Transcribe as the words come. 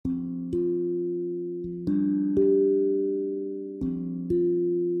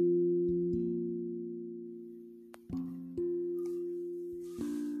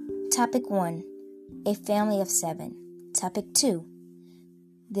Topic 1. A family of 7. Topic 2.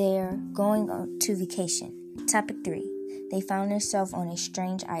 They're going to vacation. Topic 3. They found themselves on a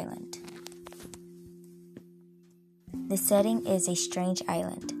strange island. The setting is a strange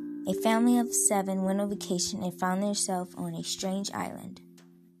island. A family of 7 went on vacation and found themselves on a strange island.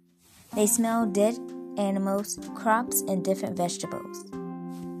 They smelled dead animals, crops, and different vegetables.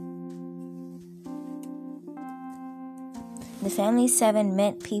 The family of 7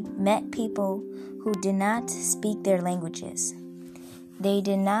 met people who did not speak their languages. They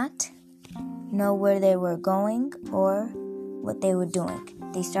did not know where they were going or what they were doing.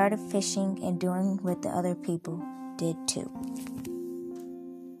 They started fishing and doing what the other people did too.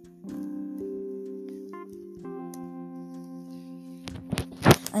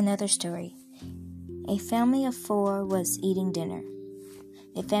 Another story. A family of 4 was eating dinner.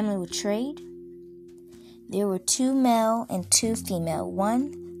 The family would trade. There were 2 male and 2 female.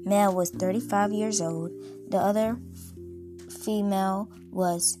 One male was 35 years old. The other female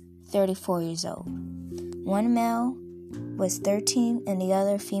was 34 years old. One male was 13 and the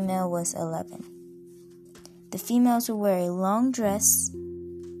other female was 11. The females would wear a long dress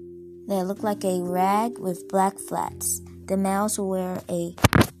that looked like a rag with black flats. The males would wear a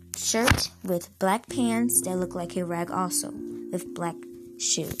shirt with black pants that looked like a rag also, with black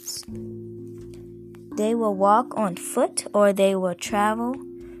shoes. They will walk on foot or they will travel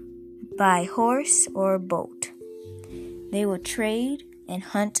by horse or boat. They will trade and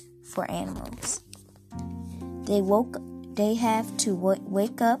hunt for animals. They have to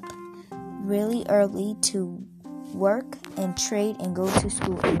wake up really early to work and trade and go to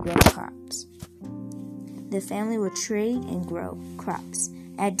school and grow crops. The family will trade and grow crops.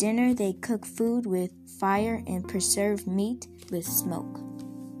 At dinner, they cook food with fire and preserve meat with smoke.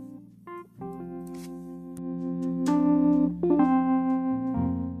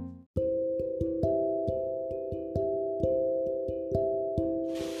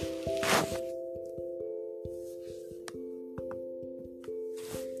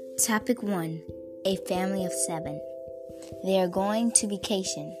 Topic 1. A family of 7. They are going to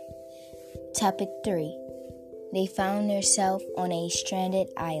vacation. Topic 3. They found themselves on a stranded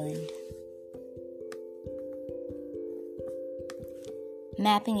island.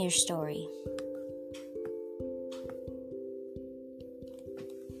 Mapping your story.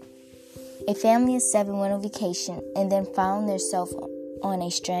 A family of 7 went on vacation and then found themselves on a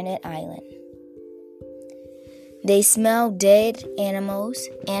stranded island. They smelled dead animals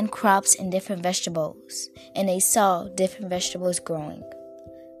and crops and different vegetables, and they saw different vegetables growing.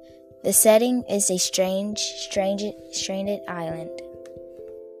 The setting is a stranded island.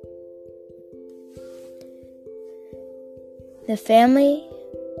 The family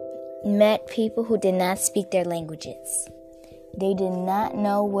met people who did not speak their languages. They did not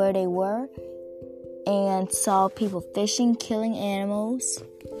know where they were and saw people fishing, killing animals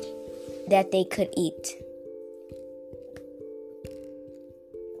that they could eat.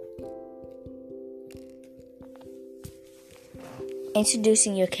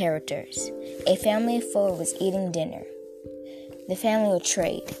 Introducing your characters. A family of 4 was eating dinner. The family would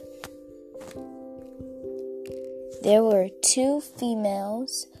trade. There were 2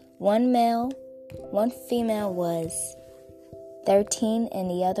 females. One female was 13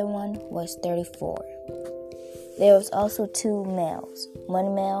 and the other one was 34. There was also 2 males.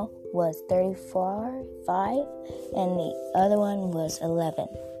 One male was 35 and the other one was 11.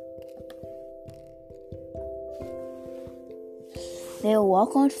 They will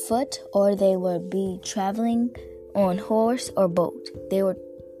walk on foot or they will be traveling on horse or boat. They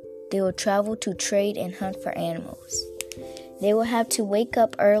will travel to trade and hunt for animals. They will have to wake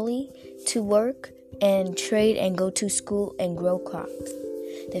up early to work and trade and go to school and grow crops.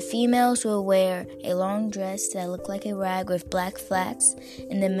 The females will wear a long dress that look like a rag with black flats,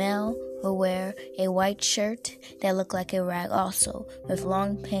 and the male will wear a white shirt that look like a rag also, with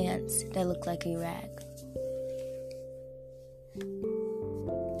long pants that look like a rag.